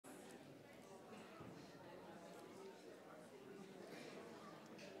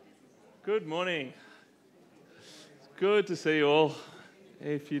Good morning. It's good to see you all.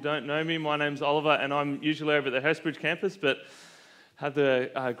 If you don't know me, my name's Oliver and I'm usually over at the Hurstbridge campus, but have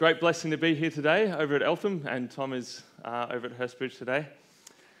the great blessing to be here today over at Eltham, and Tom is over at Hurstbridge today.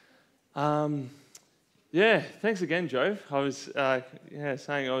 Thanks again, Joe. I was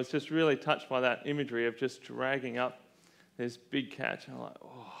saying I was just really touched by that imagery of just dragging up this big catch. And I'm like,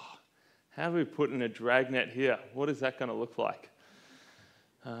 how do we put in a dragnet here? What is that going to look like?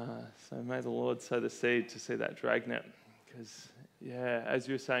 So may the Lord sow the seed to see that dragnet. Because, as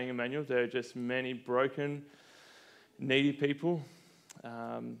you were saying, Emmanuel, there are just many broken, needy people,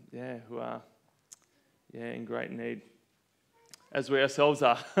 who are, in great need. As we ourselves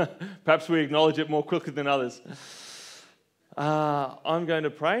are. Perhaps we acknowledge it more quickly than others. I'm going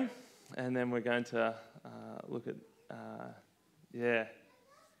to pray, and then we're going to look at,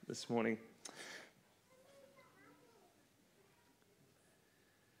 this morning.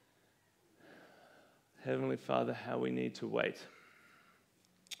 Heavenly Father, how we need to wait.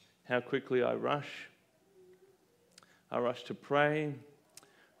 How quickly I rush. I rush to pray.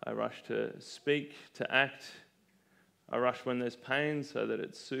 I rush to speak, to act. I rush when there's pain so that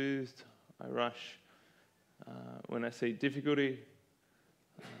it's soothed. I rush when I see difficulty.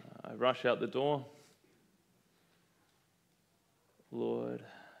 I rush out the door. Lord,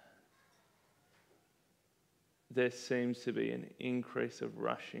 there seems to be an increase of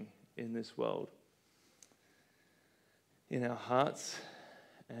rushing in this world, in our hearts,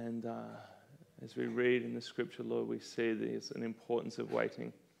 and as we read in the scripture, Lord, we see there's an importance of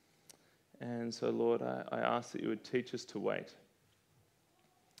waiting. And so, Lord, I ask that you would teach us to wait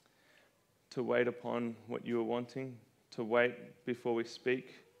upon what you are wanting, to wait before we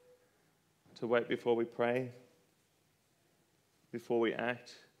speak, to wait before we pray, before we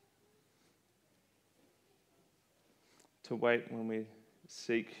act, to wait when we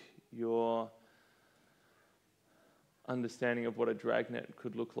seek your understanding of what a dragnet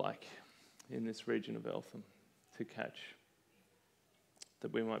could look like in this region of Eltham, to catch,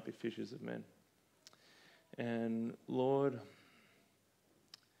 that we might be fishers of men. And Lord,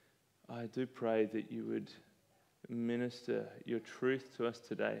 I do pray that you would minister your truth to us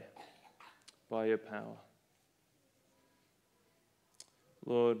today by your power.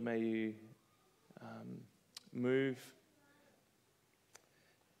 Lord, may you move.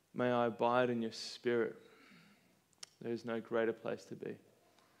 May I abide in your spirit. There is no greater place to be.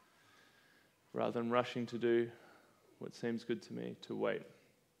 Rather than rushing to do what seems good to me, to wait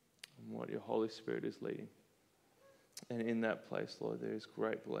on what your Holy Spirit is leading. And in that place, Lord, there is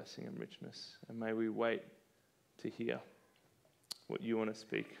great blessing and richness. And may we wait to hear what you want to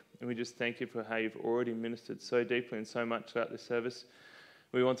speak. And we just thank you for how you've already ministered so deeply and so much throughout this service.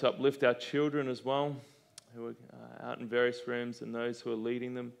 We want to uplift our children as well, who are out in various rooms, and those who are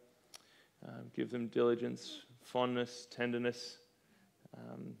leading them. Give them diligence, fondness, tenderness,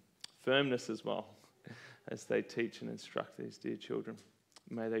 firmness as well, as they teach and instruct these dear children.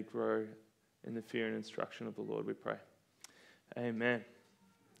 May they grow in the fear and instruction of the Lord, we pray. Amen.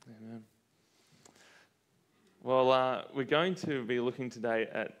 Amen. Well, we're going to be looking today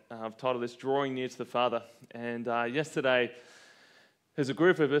at, I've titled this, Drawing Near to the Father. And yesterday, there's a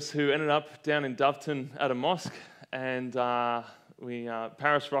group of us who ended up down in Doveton at a mosque, and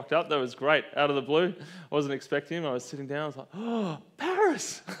Paris rocked up. That was great, out of the blue. I wasn't expecting him. I was sitting down. I was like, oh,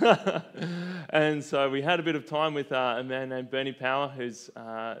 Paris! And so we had a bit of time with a man named Bernie Power, who's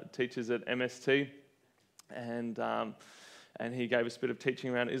teaches at MST, and he gave us a bit of teaching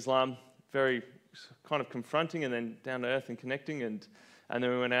around Islam, very kind of confronting and then down to earth and connecting. And then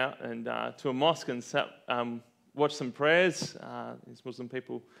we went out and to a mosque and sat, watched some prayers. These Muslim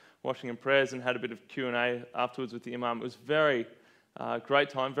people watching in prayers, and had a bit of Q&A afterwards with the imam. It was very great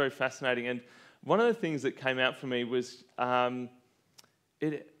time, very fascinating. And one of the things that came out for me was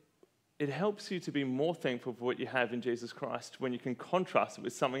it helps you to be more thankful for what you have in Jesus Christ when you can contrast it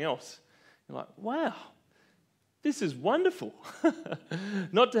with something else. You're like, wow, this is wonderful.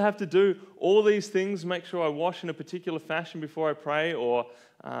 Not to have to do all these things, make sure I wash in a particular fashion before I pray, or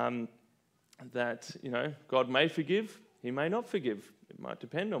that, God may forgive, he may not forgive. It might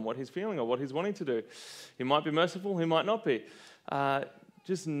depend on what he's feeling or what he's wanting to do. He might be merciful, he might not be.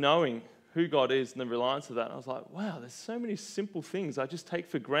 Just knowing who God is and the reliance of that, I was like, wow, there's so many simple things I just take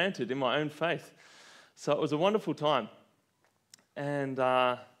for granted in my own faith. So it was a wonderful time. And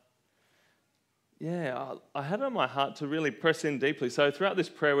I had it on my heart to really press in deeply. So throughout this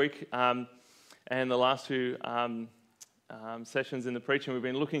prayer week and the last few sessions in the preaching, we've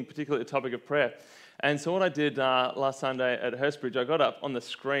been looking particularly at the topic of prayer. And so what I did last Sunday at Hurstbridge, I got up on the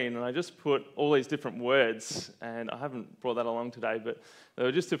screen and I just put all these different words, and I haven't brought that along today, but they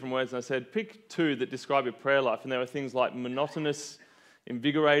were just different words, and I said, pick 2 that describe your prayer life. And there were things like monotonous,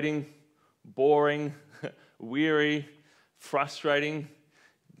 invigorating, boring, weary, frustrating,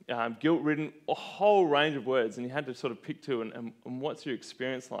 guilt-ridden, a whole range of words, and you had to sort of pick 2, and what's your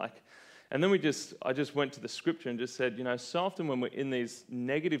experience like? And then I just went to the scripture and just said, so often when we're in these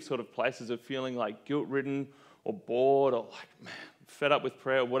negative sort of places of feeling like guilt-ridden or bored or like, man, fed up with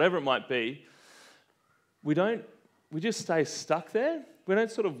prayer or whatever it might be, we just stay stuck there. We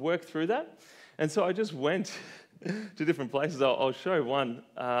don't sort of work through that. And so I just went to different places. I'll show one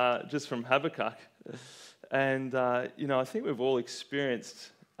just from Habakkuk. And, I think we've all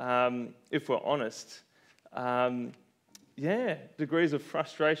experienced, if we're honest, degrees of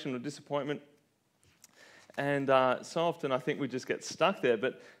frustration or disappointment. And so often I think we just get stuck there.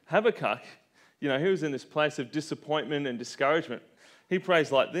 But Habakkuk, he was in this place of disappointment and discouragement. He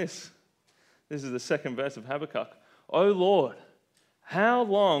prays like this. This is the 2nd verse of Habakkuk. "O Lord, how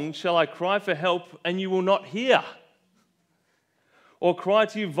long shall I cry for help and you will not hear? Or cry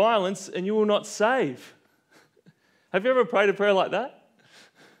to you violence and you will not save?" Have you ever prayed a prayer like that?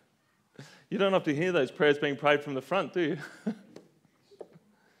 You don't have to hear those prayers being prayed from the front, do you?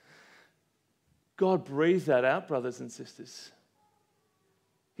 God breathed that out, brothers and sisters.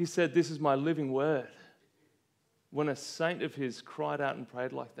 He said, "This is my living word." When a saint of his cried out and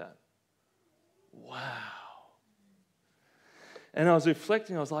prayed like that. Wow. And I was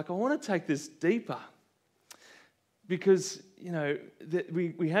reflecting, I was like, I want to take this deeper. Because,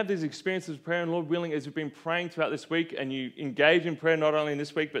 we have these experiences of prayer, and Lord willing, as we've been praying throughout this week, and you engage in prayer not only in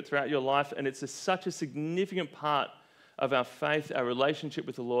this week, but throughout your life, and it's such a significant part of our faith, our relationship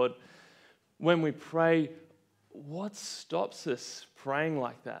with the Lord. When we pray, what stops us praying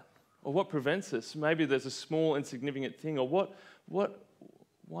like that? Or what prevents us? Maybe there's a small, insignificant thing, or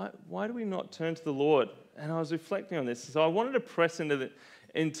why do we not turn to the Lord? And I was reflecting on this. So I wanted to press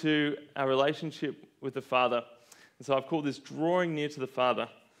into our relationship with the Father. And so I've called this Drawing Near to the Father.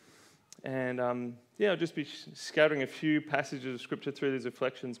 And I'll just be scattering a few passages of Scripture through these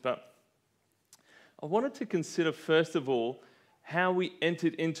reflections. But I wanted to consider, first of all, how we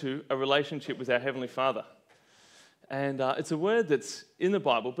entered into a relationship with our Heavenly Father. And it's a word that's in the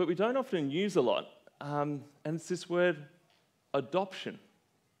Bible, but we don't often use a lot. And it's this word, adoption.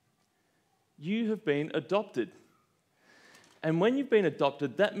 You have been adopted. And when you've been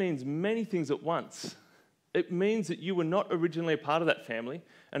adopted, that means many things at once. It means that you were not originally a part of that family,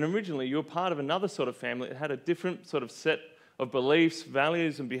 and originally you were part of another sort of family. It had a different sort of set of beliefs,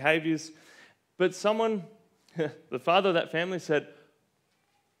 values, and behaviors. But someone, the father of that family, said,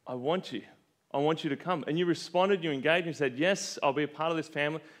 I want you to come. And you responded, you engaged, you said, yes, I'll be a part of this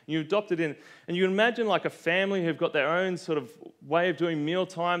family. And you adopted in. And you can imagine like a family who've got their own sort of way of doing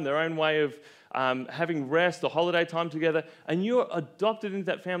mealtime, their own way of having rest or holiday time together, and you're adopted into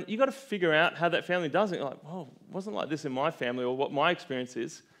that family. You've got to figure out how that family does it. You're like, well, it wasn't like this in my family, or what my experience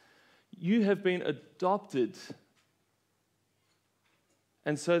is. You have been adopted.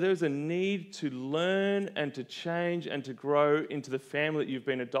 And so there's a need to learn and to change and to grow into the family that you've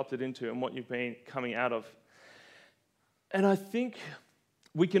been adopted into and what you've been coming out of. And I think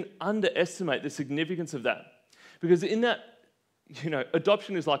we can underestimate the significance of that. Because in that,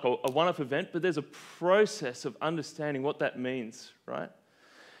 adoption is like a one-off event, but there's a process of understanding what that means, right?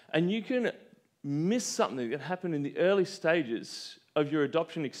 And you can miss something that happened in the early stages of your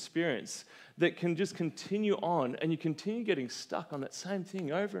adoption experience that can just continue on, and you continue getting stuck on that same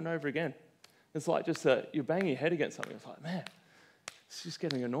thing over and over again. It's like just you're banging your head against something. It's like, man, it's just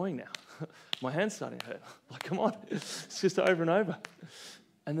getting annoying now. My hand's starting to hurt. Like, come on. It's just over and over.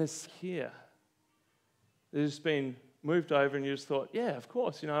 And there's just been moved over, and you just thought, yeah, of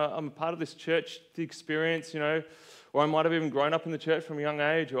course, I'm a part of this church, the experience, or I might have even grown up in the church from a young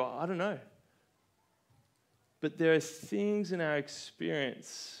age, or I don't know. But there are things in our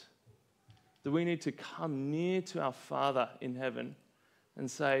experience that we need to come near to our Father in heaven and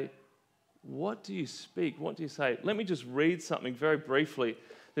say, what do you speak? What do you say? Let me just read something very briefly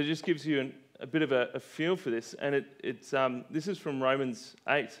that just gives you a bit of a feel for this. And this is from Romans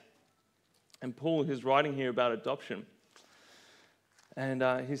 8. And Paul is writing here about adoption. And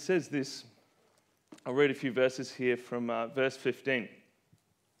he says this. I'll read a few verses here from verse 15.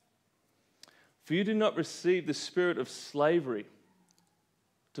 For you did not receive the spirit of slavery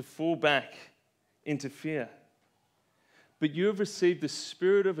to fall back into fear, but you have received the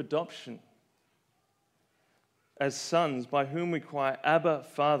spirit of adoption as sons, by whom we cry, Abba,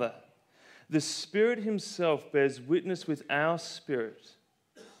 Father. The Spirit himself bears witness with our spirit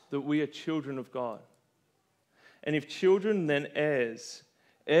that we are children of God. And if children, then heirs,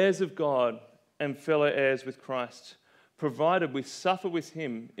 heirs of God and fellow heirs with Christ, provided we suffer with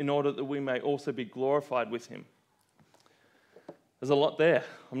him in order that we may also be glorified with him. There's a lot there.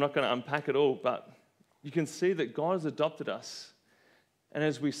 I'm not going to unpack it all, but you can see that God has adopted us. And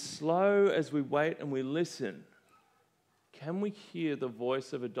as we wait and we listen, can we hear the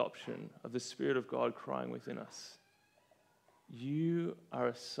voice of adoption of the Spirit of God crying within us? You are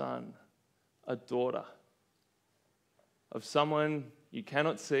a son, a daughter of someone you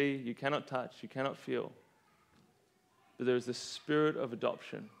cannot see, you cannot touch, you cannot feel. But there is the Spirit of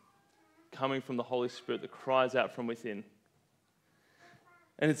adoption coming from the Holy Spirit that cries out from within.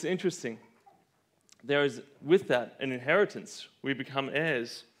 And it's interesting. There is, with that, an inheritance. We become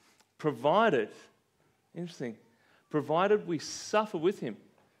heirs, provided we suffer with him.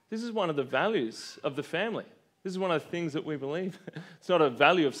 This is one of the values of the family. This is one of the things that we believe. It's not a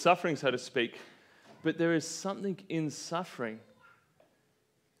value of suffering, so to speak, but there is something in suffering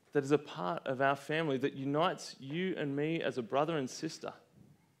that is a part of our family that unites you and me as a brother and sister.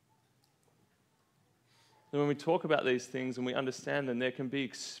 And when we talk about these things and we understand them, there can be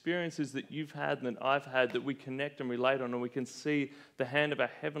experiences that you've had and that I've had that we connect and relate on, and we can see the hand of our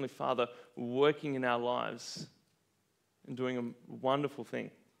Heavenly Father working in our lives and doing a wonderful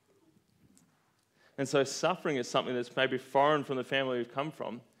thing. And so suffering is something that's maybe foreign from the family we've come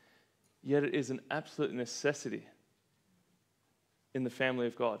from, yet it is an absolute necessity in the family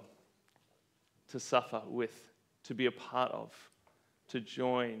of God to suffer with, to be a part of, to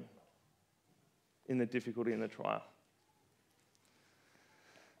join in the difficulty and the trial.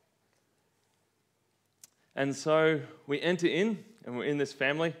 And so we enter in, and we're in this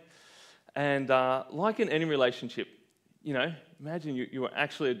family, and like in any relationship, imagine you were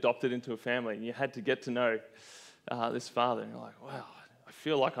actually adopted into a family and you had to get to know this father, and you're like, wow, I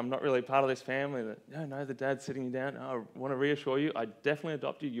feel like I'm not really part of this family. No, the dad's sitting you down. I want to reassure you, I definitely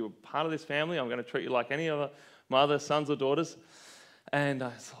adopted you. You're part of this family. I'm going to treat you like any other my other sons or daughters. And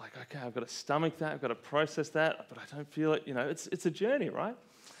it's like, okay, I've got to stomach that, I've got to process that, but I don't feel it. It's a journey, right?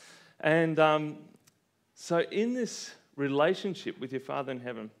 And so in this relationship with your Father in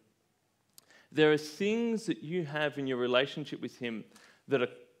heaven, there are things that you have in your relationship with him that are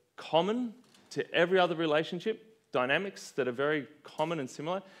common to every other relationship, dynamics that are very common and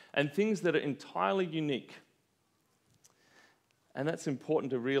similar, and things that are entirely unique. And that's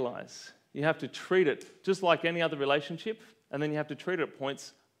important to realize. You have to treat it just like any other relationship, and then you have to treat it at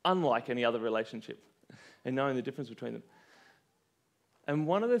points unlike any other relationship, and knowing the difference between them. And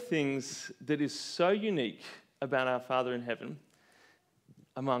one of the things that is so unique about our Father in heaven,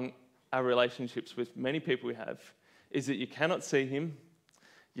 among our relationships with many people we have, is that you cannot see him,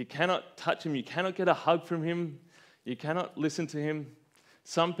 you cannot touch him, you cannot get a hug from him, you cannot listen to him.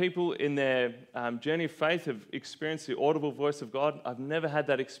 Some people in their journey of faith have experienced the audible voice of God. I've never had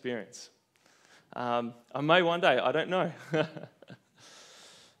that experience. I may one day, I don't know.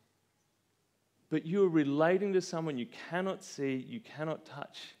 But you are relating to someone you cannot see, you cannot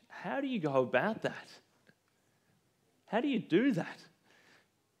touch. How do you go about that? How do you do that?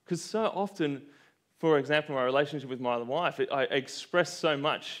 Because so often, for example, my relationship with my wife, I express so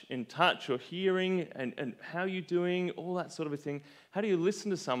much in touch or hearing and how you're doing, all that sort of a thing. How do you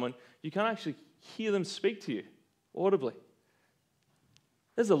listen to someone? You can't actually hear them speak to you audibly.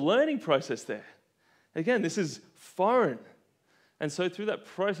 There's a learning process there. Again, this is foreign. And so through that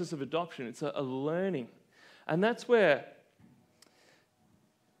process of adoption, it's a learning. And that's where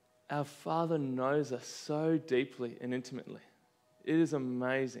our Father knows us so deeply and intimately. It is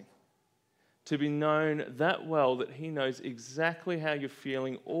amazing to be known that well that he knows exactly how you're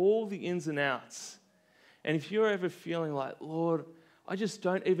feeling, all the ins and outs. And if you're ever feeling like, Lord, I just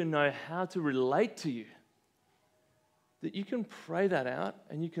don't even know how to relate to you, that you can pray that out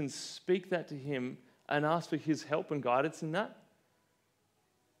and you can speak that to him and ask for his help and guidance in that.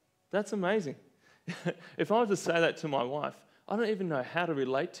 That's amazing. If I was to say that to my wife, I don't even know how to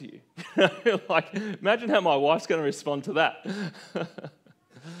relate to you. Like, imagine how my wife's going to respond to that.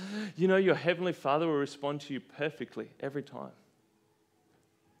 Your Heavenly Father will respond to you perfectly every time.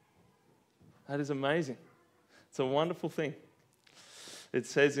 That is amazing. It's a wonderful thing. It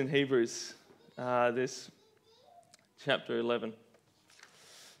says in Hebrews, this chapter 11.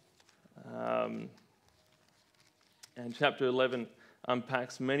 And chapter 11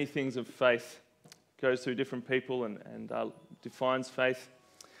 unpacks many things of faith, goes through different people and defines faith.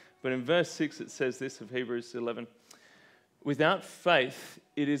 But in verse 6 it says this of Hebrews 11, without faith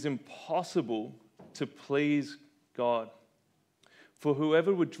it is impossible to please God. For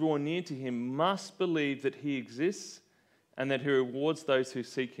whoever would draw near to him must believe that he exists and that he rewards those who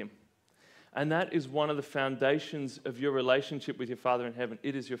seek him. And that is one of the foundations of your relationship with your Father in heaven.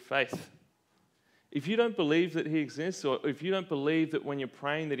 It is your faith. If you don't believe that he exists, or if you don't believe that when you're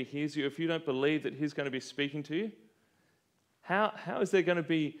praying that he hears you, if you don't believe that he's going to be speaking to you, how is there going to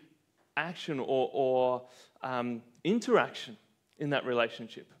be action or interaction in that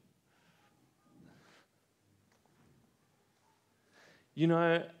relationship? You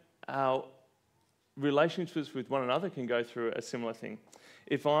know, our relationships with one another can go through a similar thing.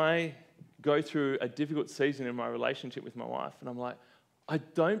 If I go through a difficult season in my relationship with my wife and I'm like, I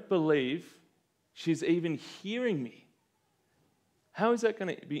don't believe she's even hearing me, how is that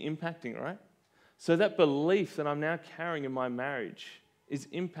going to be impacting, right? So that belief that I'm now carrying in my marriage is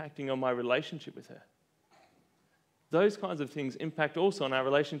impacting on my relationship with her. Those kinds of things impact also on our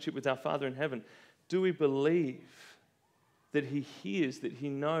relationship with our Father in heaven. Do we believe that he hears, that he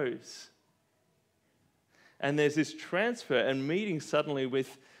knows? And there's this transfer and meeting suddenly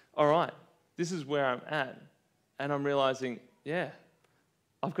with, all right, this is where I'm at. And I'm realizing, yeah,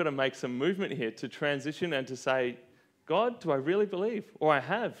 I've got to make some movement here to transition and to say, God, do I really believe? Or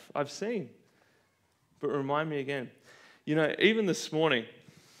I've seen. But remind me again. You know, even this morning,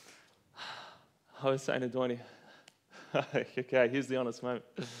 I was saying to Doiny, okay, here's the honest moment.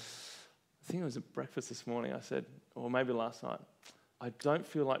 I think it was at breakfast this morning. I said, or maybe last night, I don't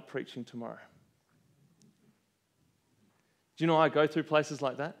feel like preaching tomorrow. Do you know I go through places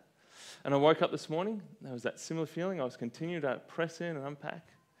like that? And I woke up this morning, there was that similar feeling. I was continuing to press in and unpack.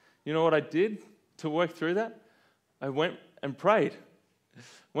 You know what I did to work through that? I went and prayed.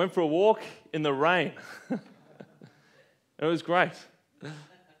 Went for a walk in the rain. It was great.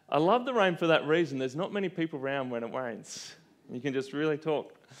 I love the rain for that reason. There's not many people around when it rains. You can just really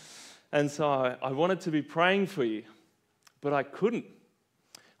talk. And so I wanted to be praying for you, but I couldn't.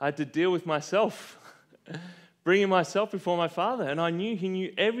 I had to deal with myself, bringing myself before my Father. And I knew he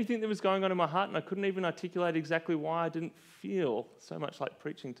knew everything that was going on in my heart, and I couldn't even articulate exactly why I didn't feel so much like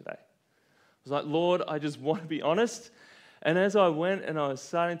preaching today. I was like, Lord, I just want to be honest. And as I went and I was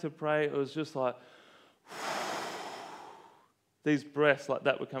starting to pray, it was just like, these breaths like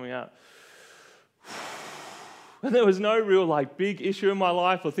that were coming out. And there was no real like big issue in my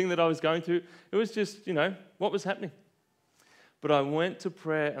life or thing that I was going through. It was just, what was happening. But I went to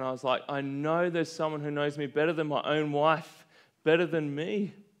prayer and I was like, I know there's someone who knows me better than my own wife, better than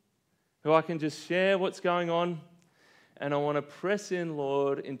me, who I can just share what's going on. And I want to press in,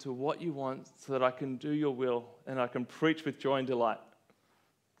 Lord, into what you want so that I can do your will and I can preach with joy and delight.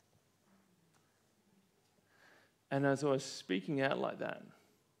 And as I was speaking out like that,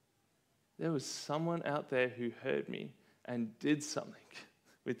 there was someone out there who heard me and did something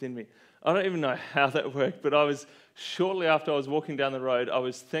within me. I don't even know how that worked, but shortly after I was walking down the road, I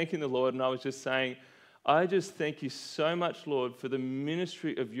was thanking the Lord and I was just saying, I just thank you so much, Lord, for the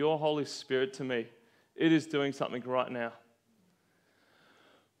ministry of your Holy Spirit to me. It is doing something right now.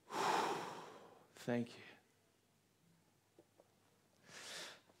 Thank you.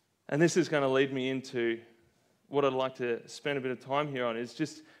 And this is going to lead me into what I'd like to spend a bit of time here on, is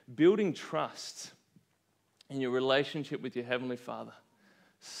just building trust in your relationship with your Heavenly Father.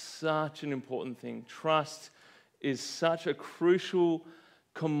 Such an important thing. Trust is such a crucial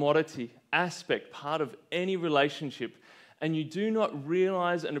commodity, aspect, part of any relationship. And you do not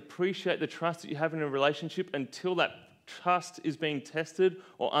realize and appreciate the trust that you have in a relationship until that trust is being tested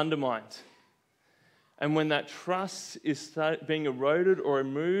or undermined. And when that trust is being eroded or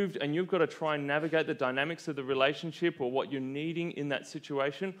removed and you've got to try and navigate the dynamics of the relationship or what you're needing in that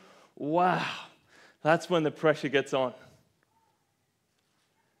situation, wow, that's when the pressure gets on.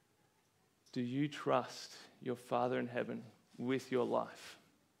 Do you trust your Father in heaven with your life?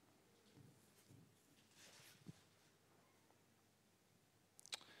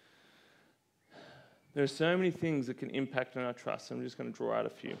 There are so many things that can impact on our trust. I'm just going to draw out a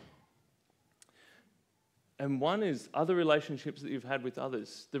few. And one is other relationships that you've had with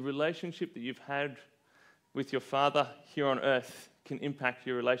others. The relationship that you've had with your Father here on earth can impact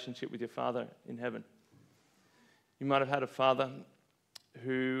your relationship with your Father in heaven. You might have had a father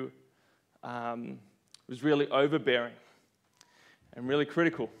who was really overbearing and really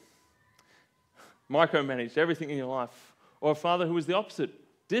critical, micromanaged everything in your life. Or a father who was the opposite,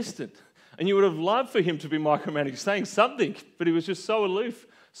 distant. And you would have loved for him to be micromanaged, saying something, but he was just so aloof,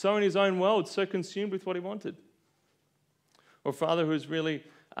 so in his own world, so consumed with what he wanted. Or a father who was really,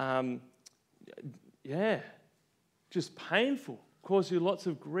 just painful, caused you lots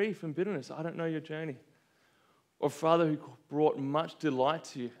of grief and bitterness. I don't know your journey. Or a father who brought much delight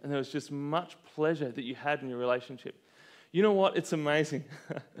to you, and there was just much pleasure that you had in your relationship. You know what? It's amazing.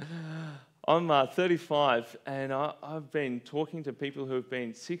 I'm 35, and I've been talking to people who have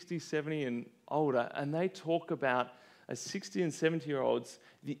been 60, 70 and older, and they talk about as 60 and 70-year-olds,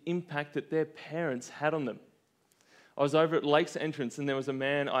 the impact that their parents had on them. I was over at Lakes Entrance, and there was a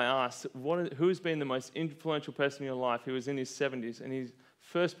man I asked, who's been the most influential person in your life? He was in his 70s, and his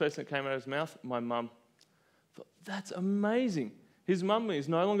first person that came out of his mouth, my mum. I thought, that's amazing. His mum is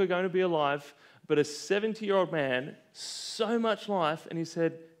no longer going to be alive, but a 70-year-old man, so much life, and he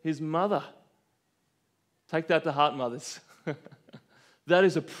said, his mother. Take that to heart, mothers. That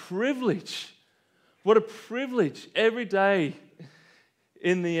is a privilege. What a privilege every day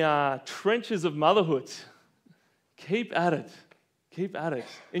in the trenches of motherhood. Keep at it. Keep at it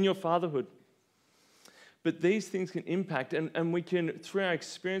in your fatherhood. But these things can impact, and we can, through our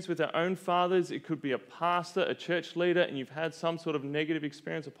experience with our own fathers, it could be a pastor, a church leader, and you've had some sort of negative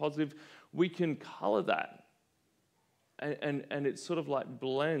experience or positive, we can color that. And it sort of like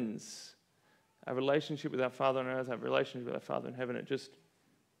blends our relationship with our Father on earth, our relationship with our Father in heaven. It just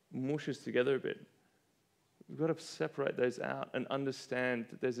mushes together a bit. We've got to separate those out and understand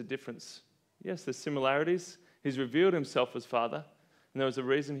that there's a difference. Yes, there's similarities. He's revealed himself as Father, and there was a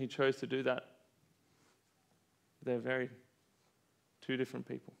reason he chose to do that. They're two different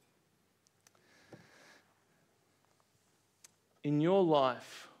people. In your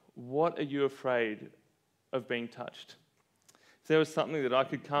life, what are you afraid of being touched? If there was something that I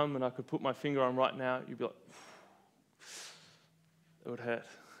could come and I could put my finger on right now, you'd be like, it would hurt.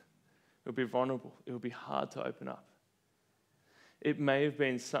 It would be vulnerable. It would be hard to open up. It may have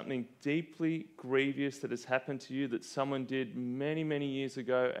been something deeply grievous that has happened to you that someone did many, many years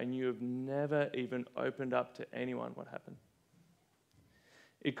ago, and you have never even opened up to anyone what happened.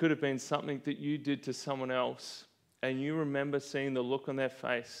 It could have been something that you did to someone else, and you remember seeing the look on their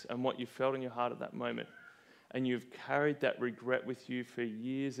face and what you felt in your heart at that moment. And you've carried that regret with you for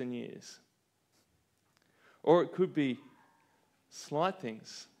years and years. Or it could be slight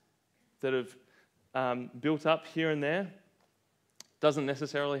things that have built up here and there. Doesn't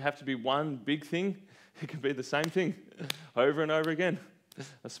necessarily have to be one big thing. It can be the same thing over and over again.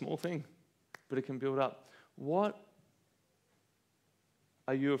 A small thing, but it can build up. What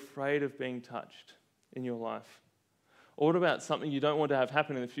are you afraid of being touched in your life? Or what about something you don't want to have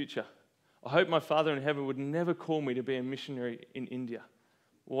happen in the future? I hope my Father in heaven would never call me to be a missionary in India.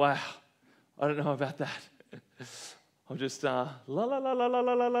 Wow, I don't know about that. I'm just la la la la la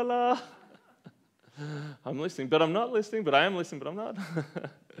la la la la. I'm listening, but I'm not listening, but I am listening, but I'm not.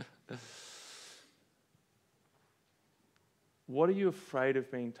 What are you afraid of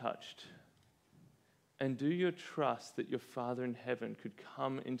being touched? And do you trust that your Father in heaven could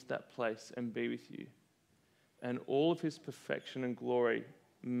come into that place and be with you? And all of his perfection and glory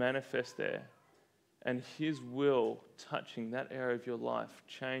manifest there, and his will touching that area of your life,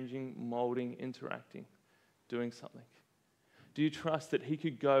 changing, molding, interacting, doing something. Do you trust that he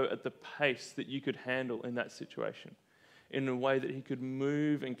could go at the pace that you could handle in that situation, in a way that he could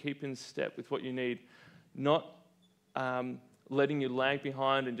move and keep in step with what you need, not letting you lag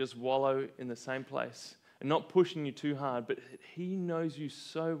behind and just wallow in the same place, and not pushing you too hard, but he knows you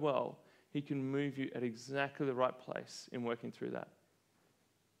so well, he can move you at exactly the right place in working through that.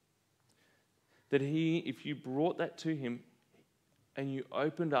 That he, if you brought that to him and you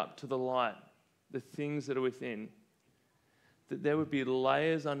opened up to the light, the things that are within, that there would be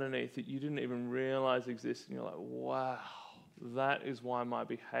layers underneath that you didn't even realize exist. And you're like, wow, that is why my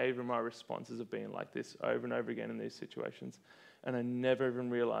behavior, my responses have been like this over and over again in these situations. And I never even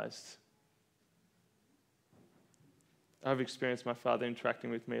realized. I've experienced my Father interacting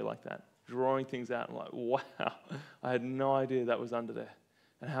with me like that, drawing things out and like, wow, I had no idea that was under there.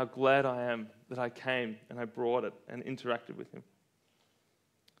 And how glad I am that I came and I brought it and interacted with him.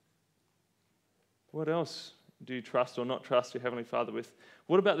 What else do you trust or not trust your Heavenly Father with?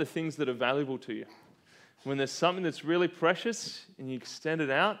 What about the things that are valuable to you? When there's something that's really precious and you extend it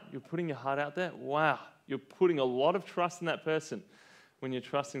out, you're putting your heart out there, wow, you're putting a lot of trust in that person when you're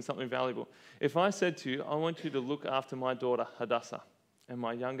trusting something valuable. If I said to you, I want you to look after my daughter, Hadassah, and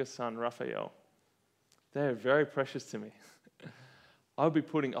my youngest son, Raphael, they are very precious to me. I would be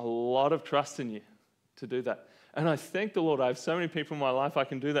putting a lot of trust in you to do that. And I thank the Lord, I have so many people in my life I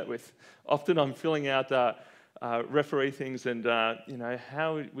can do that with. Often I'm filling out referee things and,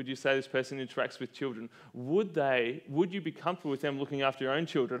 how would you say this person interacts with children? Would you be comfortable with them looking after your own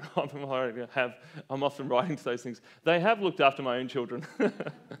children? I'm often writing to those things. They have looked after my own children.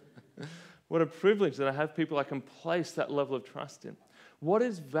 What a privilege that I have people I can place that level of trust in. What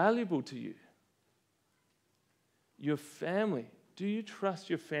is valuable to you? Your family. Do you trust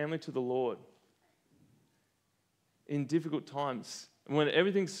your family to the Lord? in difficult times. And when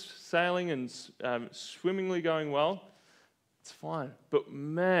everything's sailing and swimmingly going well, it's fine. But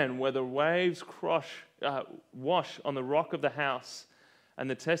man, where the waves wash on the rock of the house and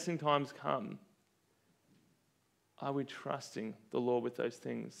the testing times come, are we trusting the Lord with those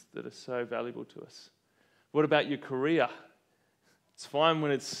things that are so valuable to us? What about your career? It's fine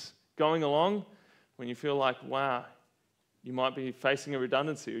when it's going along, when you feel like, wow, you might be facing a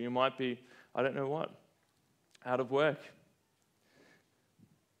redundancy, or you might be, I don't know what, out of work.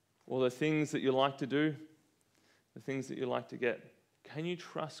 Or the things that you like to do, the things that you like to get. Can you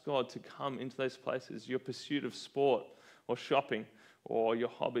trust God to come into those places, your pursuit of sport or shopping or your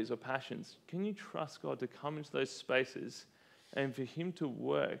hobbies or passions? Can you trust God to come into those spaces and for Him to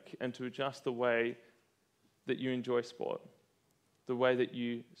work and to adjust the way that you enjoy sport, the way that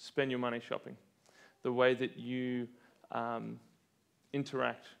you spend your money shopping, the way that you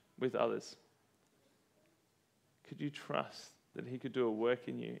interact with others? Could you trust that He could do a work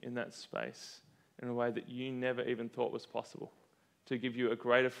in you in that space in a way that you never even thought was possible, to give you a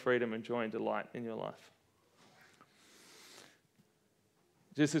greater freedom and joy and delight in your life?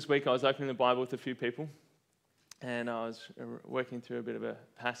 Just this week, I was opening the Bible with a few people, and I was working through a bit of a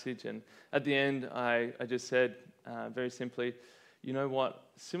passage, and at the end, I just said very simply, you know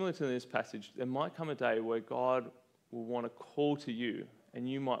what, similar to this passage, there might come a day where God will want to call to you, and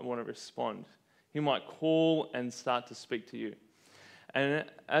you might want to respond. He might call and start to speak to you. And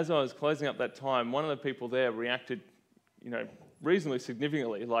as I was closing up that time, one of the people there reacted, reasonably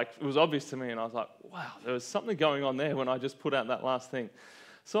significantly. Like, it was obvious to me, and I was like, wow, there was something going on there when I just put out that last thing.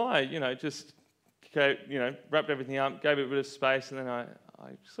 So I, just wrapped everything up, gave it a bit of space, and then I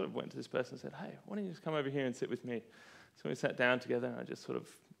sort of went to this person and said, hey, why don't you just come over here and sit with me? So we sat down together, and I just sort of,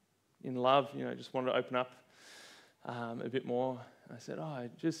 in love, just wanted to open up a bit more. And I said,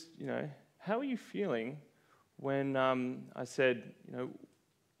 how are you feeling when I said,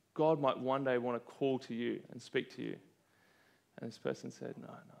 God might one day want to call to you and speak to you? And this person said, no,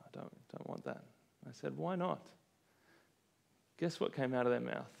 I don't want that. I said, why not? Guess what came out of their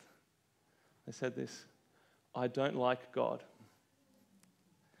mouth? They said this, I don't like God.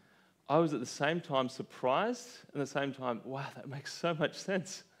 I was at the same time surprised and at the same time, wow, that makes so much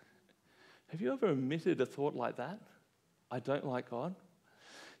sense. Have you ever emitted a thought like that? I don't like God.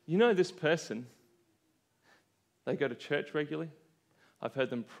 This person, they go to church regularly. I've heard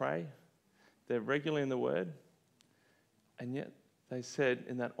them pray. They're regularly in the Word. And yet they said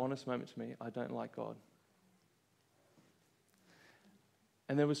in that honest moment to me, I don't like God.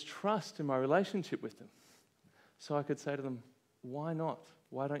 And there was trust in my relationship with them. So I could say to them, why not?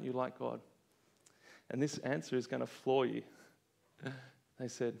 Why don't you like God? And this answer is going to floor you. They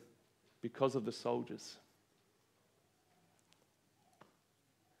said, because of the soldiers.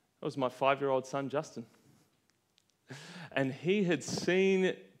 That was my 5-year-old son, Justin. And he had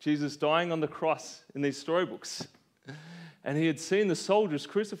seen Jesus dying on the cross in these storybooks. And he had seen the soldiers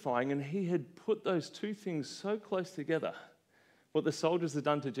crucifying, and he had put those two things so close together, what the soldiers had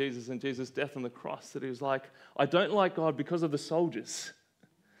done to Jesus and Jesus' death on the cross, that he was like, I don't like God because of the soldiers.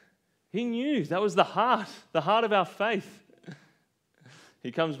 He knew that was the heart of our faith.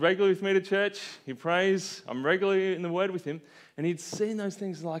 He comes regularly with me to church. He prays. I'm regularly in the Word with him. And he'd seen those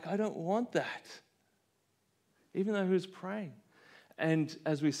things like, I don't want that. Even though he was praying. And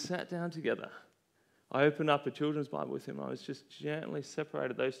as we sat down together, I opened up a children's Bible with him. I was just gently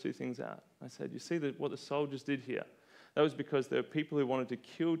separated those two things out. I said, you see what the soldiers did here? That was because there were people who wanted to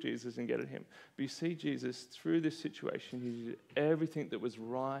kill Jesus and get at him. But you see, Jesus, through this situation, he did everything that was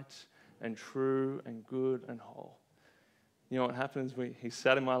right and true and good and whole. You know what happened? He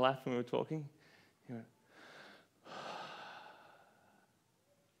sat in my lap when we were talking. He went,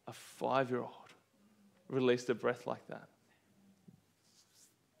 a 5-year-old released a breath like that.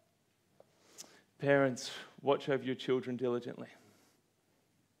 Parents, watch over your children diligently.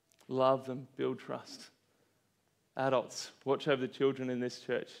 Love them, build trust. Adults, watch over the children in this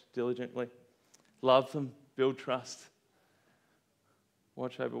church diligently. Love them, build trust.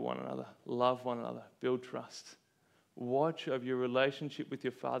 Watch over one another. Love one another, build trust. Watch over your relationship with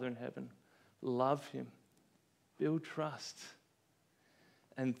your Father in heaven. Love him. Build trust.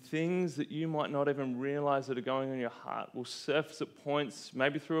 And things that you might not even realize that are going on in your heart will surface at points,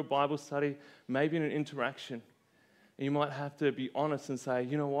 maybe through a Bible study, maybe in an interaction. And you might have to be honest and say,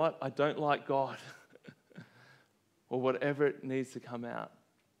 you know what? I don't like God. Or whatever it needs to come out.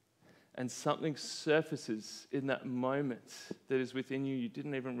 And something surfaces in that moment that is within you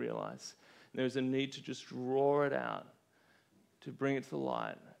didn't even realize. There's a need to just draw it out, to bring it to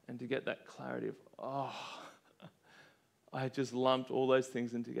light, and to get that clarity of, I had just lumped all those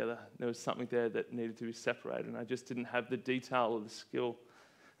things in together. There was something there that needed to be separated, and I just didn't have the detail or the skill.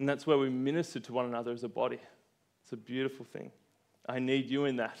 And that's where we minister to one another as a body. It's a beautiful thing. I need you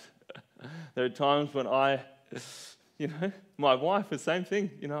in that. There are times when my wife, the same thing.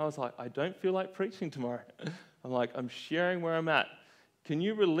 I was like, I don't feel like preaching tomorrow. I'm like, I'm sharing where I'm at. Can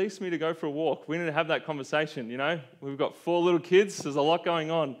you release me to go for a walk? We need to have that conversation, We've got 4 little kids. There's a lot going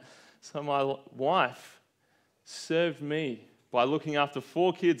on. So my wife served me by looking after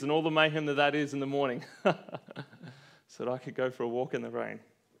 4 kids and all the mayhem that is in the morning so that I could go for a walk in the rain.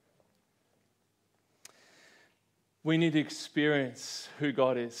 We need to experience who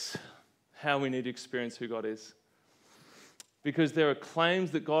God is, how we need to experience who God is. Because there are claims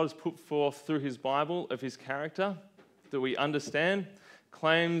that God has put forth through his Bible of his character that we understand,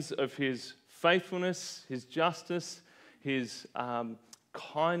 claims of his faithfulness, his justice, his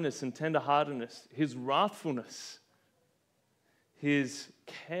kindness and tenderheartedness, his wrathfulness, his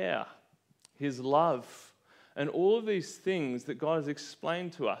care, his love, and all of these things that God has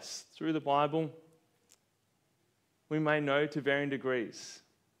explained to us through the Bible, we may know to varying degrees.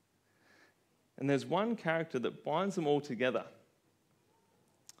 And there's one character that binds them all together.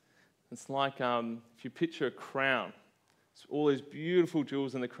 It's like if you picture a crown. It's all these beautiful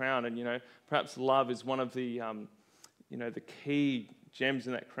jewels in the crown, and perhaps love is one of the the key gems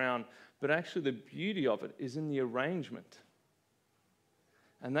in that crown. But actually, the beauty of it is in the arrangement,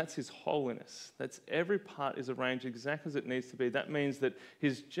 and that's his holiness. That's every part is arranged exactly as it needs to be. That means that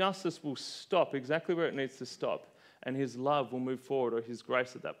his justice will stop exactly where it needs to stop, and his love will move forward, or his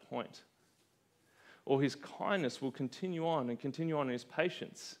grace at that point. Or his kindness will continue on in his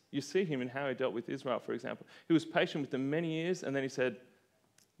patience. You see him in how he dealt with Israel, for example. He was patient with them many years, and then he said,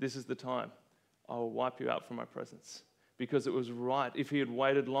 this is the time. I will wipe you out from my presence. Because it was right. If he had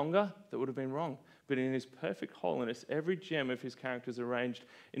waited longer, that would have been wrong. But in his perfect holiness, every gem of his character is arranged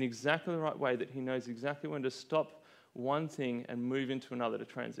in exactly the right way that he knows exactly when to stop one thing and move into another to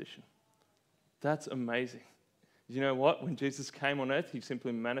transition. That's amazing. You know what? When Jesus came on earth, he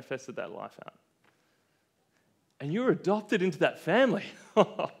simply manifested that life out. And you're adopted into that family.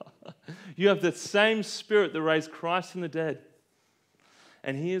 You have the same spirit that raised Christ from the dead.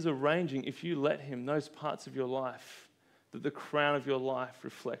 And he is arranging, if you let him, those parts of your life, that the crown of your life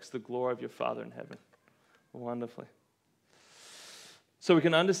reflects the glory of your Father in heaven. Wonderfully. So we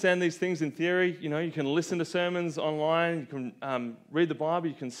can understand these things in theory. You can listen to sermons online. You can read the Bible.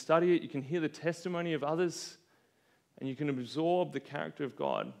 You can study it. You can hear the testimony of others. And you can absorb the character of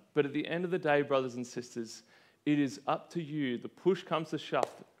God. But at the end of the day, brothers and sisters, it is up to you. The push comes to shove.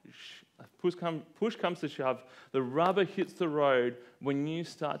 Push comes to shove. The rubber hits the road when you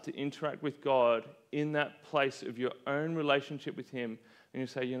start to interact with God in that place of your own relationship with him. And you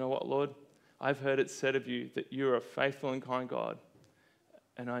say, you know what, Lord? I've heard it said of you that you're a faithful and kind God.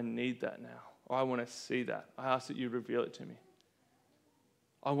 And I need that now. Or I want to see that. I ask that you reveal it to me.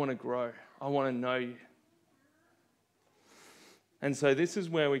 I want to grow. I want to know you. And so this is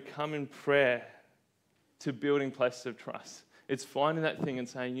where we come in prayer to building places of trust. It's finding that thing and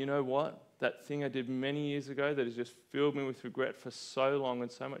saying, you know what? That thing I did many years ago that has just filled me with regret for so long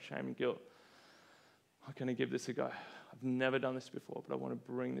and so much shame and guilt. I'm going to give this a go. I've never done this before, but I want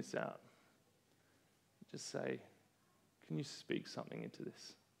to bring this out. Just say, can you speak something into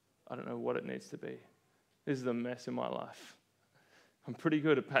this? I don't know what it needs to be. This is a mess in my life. I'm pretty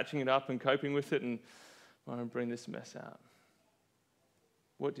good at patching it up and coping with it, and I want to bring this mess out.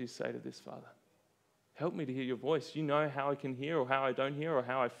 What do you say to this, Father? Help me to hear your voice. You know how I can hear or how I don't hear or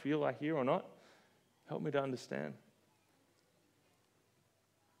how I feel I hear or not. Help me to understand.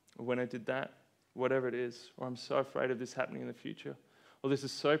 Or when I did that, whatever it is, or I'm so afraid of this happening in the future, or this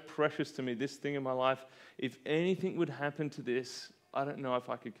is so precious to me, this thing in my life, if anything would happen to this, I don't know if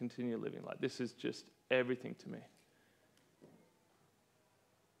I could continue living. Like, this is just everything to me.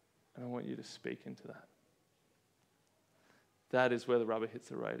 And I want you to speak into that. That is where the rubber hits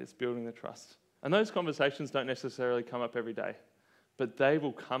the road. It's building the trust. And those conversations don't necessarily come up every day, but they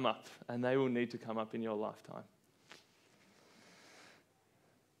will come up, and they will need to come up in your lifetime.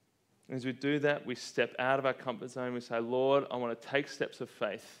 And as we do that, we step out of our comfort zone. We say, Lord, I want to take steps of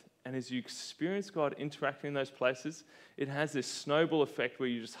faith. And as you experience God interacting in those places, it has this snowball effect where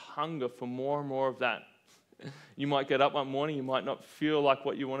you just hunger for more and more of that. You might get up one morning, you might not feel like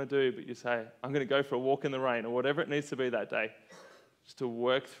what you want to do, but you say, I'm going to go for a walk in the rain, or whatever it needs to be that day, just to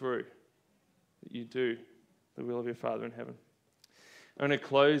work through that you do the will of your Father in heaven. I'm going to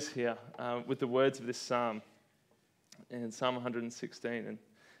close here with the words of this psalm in Psalm 116. And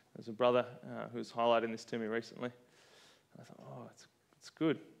there's a brother who was highlighting this to me recently. I thought, it's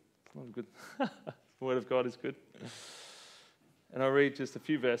good. It's not good. The word of God is good. And I'll read just a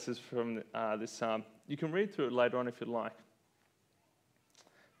few verses from this psalm. You can read through it later on if you'd like.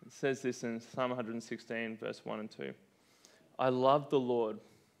 It says this in Psalm 116, verse 1 and 2. I love the Lord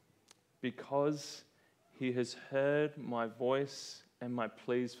because he has heard my voice and my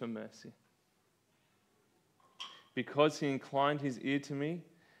pleas for mercy. Because he inclined his ear to me,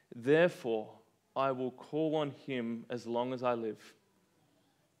 therefore I will call on him as long as I live.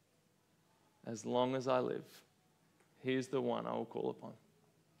 As long as I live, he is the one I will call upon.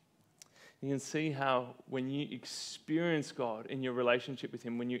 You can see how when you experience God in your relationship with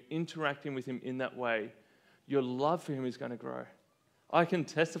him, when you're interacting with him in that way, your love for him is going to grow. I can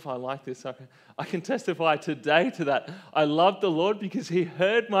testify like this. I can testify today to that. I love the Lord because he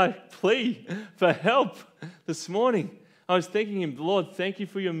heard my plea for help this morning. I was thanking him, Lord, thank you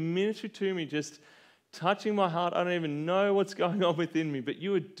for your ministry to me, just touching my heart. I don't even know what's going on within me, but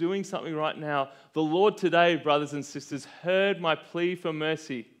you are doing something right now. The Lord today, brothers and sisters, heard my plea for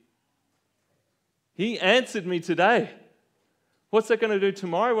mercy. He answered me today. What's that going to do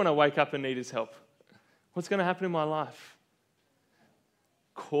tomorrow when I wake up and need his help? What's going to happen in my life?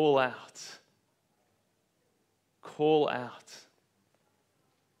 Call out. Call out.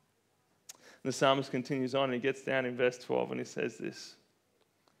 The psalmist continues on and he gets down in verse 12 and he says this.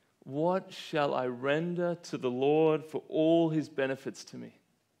 What shall I render to the Lord for all his benefits to me?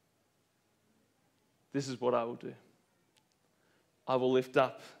 This is what I will do. I will lift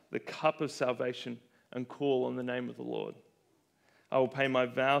up the cup of salvation and call on the name of the Lord. I will pay my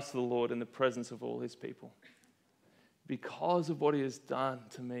vows to the Lord in the presence of all his people. Because of what he has done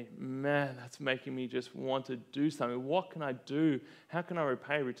to me, man, that's making me just want to do something. What can I do? How can I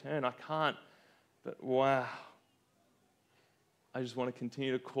repay return? I can't. But wow. I just want to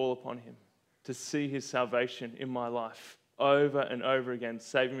continue to call upon him, to see his salvation in my life over and over again,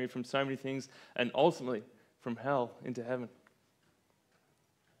 saving me from so many things and ultimately from hell into heaven.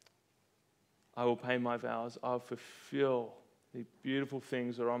 I will pay my vows. I'll fulfill the beautiful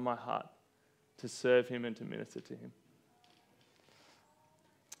things that are on my heart to serve him and to minister to him.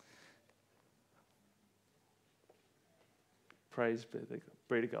 Praise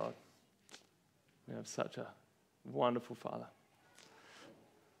be to God. We have such a wonderful Father.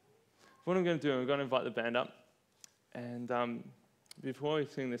 What I'm going to do, I'm going to invite the band up. And before we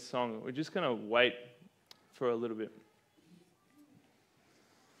sing this song, we're just going to wait for a little bit.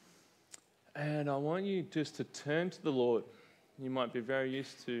 And I want you just to turn to the Lord. You might be very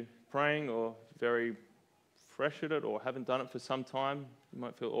used to praying or very fresh at it or haven't done it for some time. You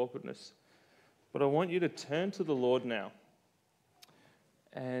might feel awkwardness. But I want you to turn to the Lord now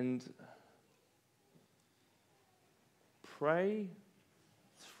and pray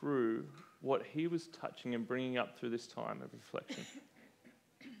through what he was touching and bringing up through this time of reflection.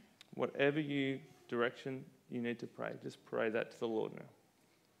 Whatever direction you need to pray, just pray that to the Lord now.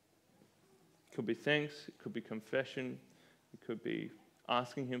 It could be thanks, it could be confession, it could be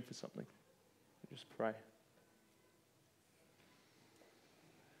asking him for something. Just pray.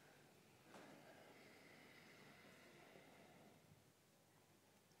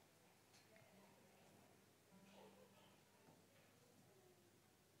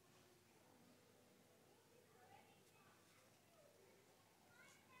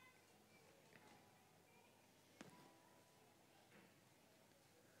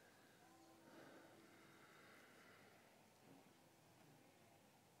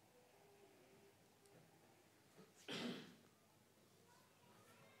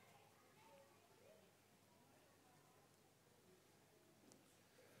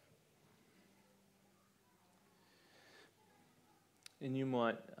 And you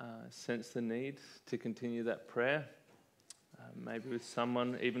might sense the need to continue that prayer, maybe with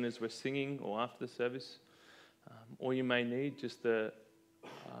someone, even as we're singing or after the service. Or you may need just a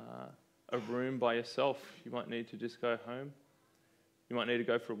room by yourself. You might need to just go home. You might need to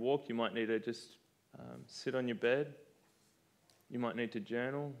go for a walk. You might need to just sit on your bed. You might need to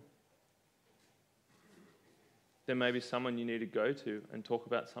journal. There may be someone you need to go to and talk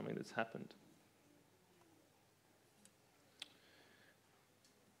about something that's happened.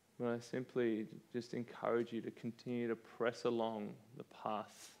 But I simply just encourage you to continue to press along the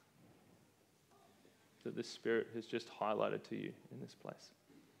path that the Spirit has just highlighted to you in this place.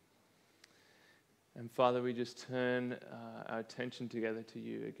 And Father, we just turn our attention together to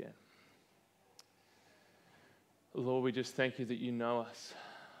you again. Lord, we just thank you that you know us.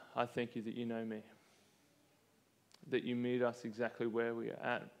 I thank you that you know me. That you meet us exactly where we are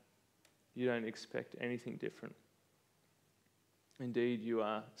at. You don't expect anything different. Indeed, you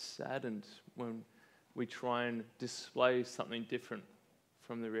are saddened when we try and display something different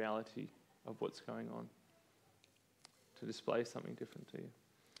from the reality of what's going on. to display something different to you.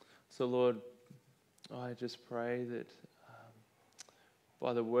 So Lord, I just pray that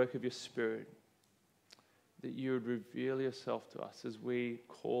by the work of your Spirit, that you would reveal yourself to us as we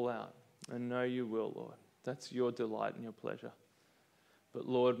call out, and know you will, Lord. That's your delight and your pleasure. But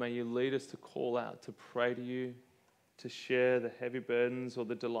Lord, may you lead us to call out, to pray to you, to share the heavy burdens or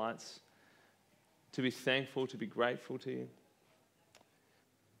the delights, to be thankful, to be grateful to you,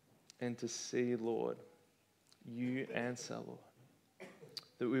 and to see, Lord, you answer, Lord.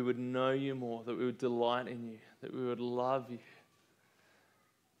 That we would know you more, that we would delight in you, that we would love you,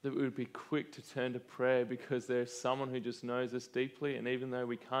 that we would be quick to turn to prayer because there's someone who just knows us deeply, and even though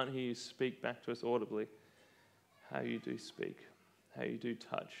we can't hear you speak back to us audibly, how you do speak, how you do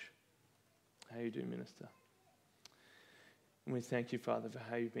touch, how you do minister. And we thank you, Father, for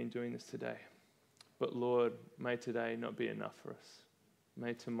how you've been doing this today. But Lord, may today not be enough for us.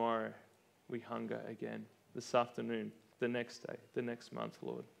 May tomorrow we hunger again, this afternoon, the next day, the next month,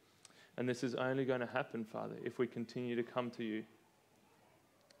 Lord. And this is only going to happen, Father, if we continue to come to you,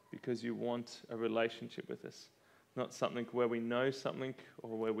 because you want a relationship with us, not something where we know something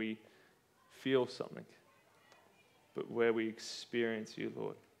or where we feel something, but where we experience you,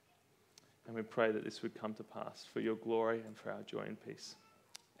 Lord. And we pray that this would come to pass for your glory and for our joy and peace.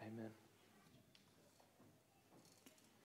 Amen.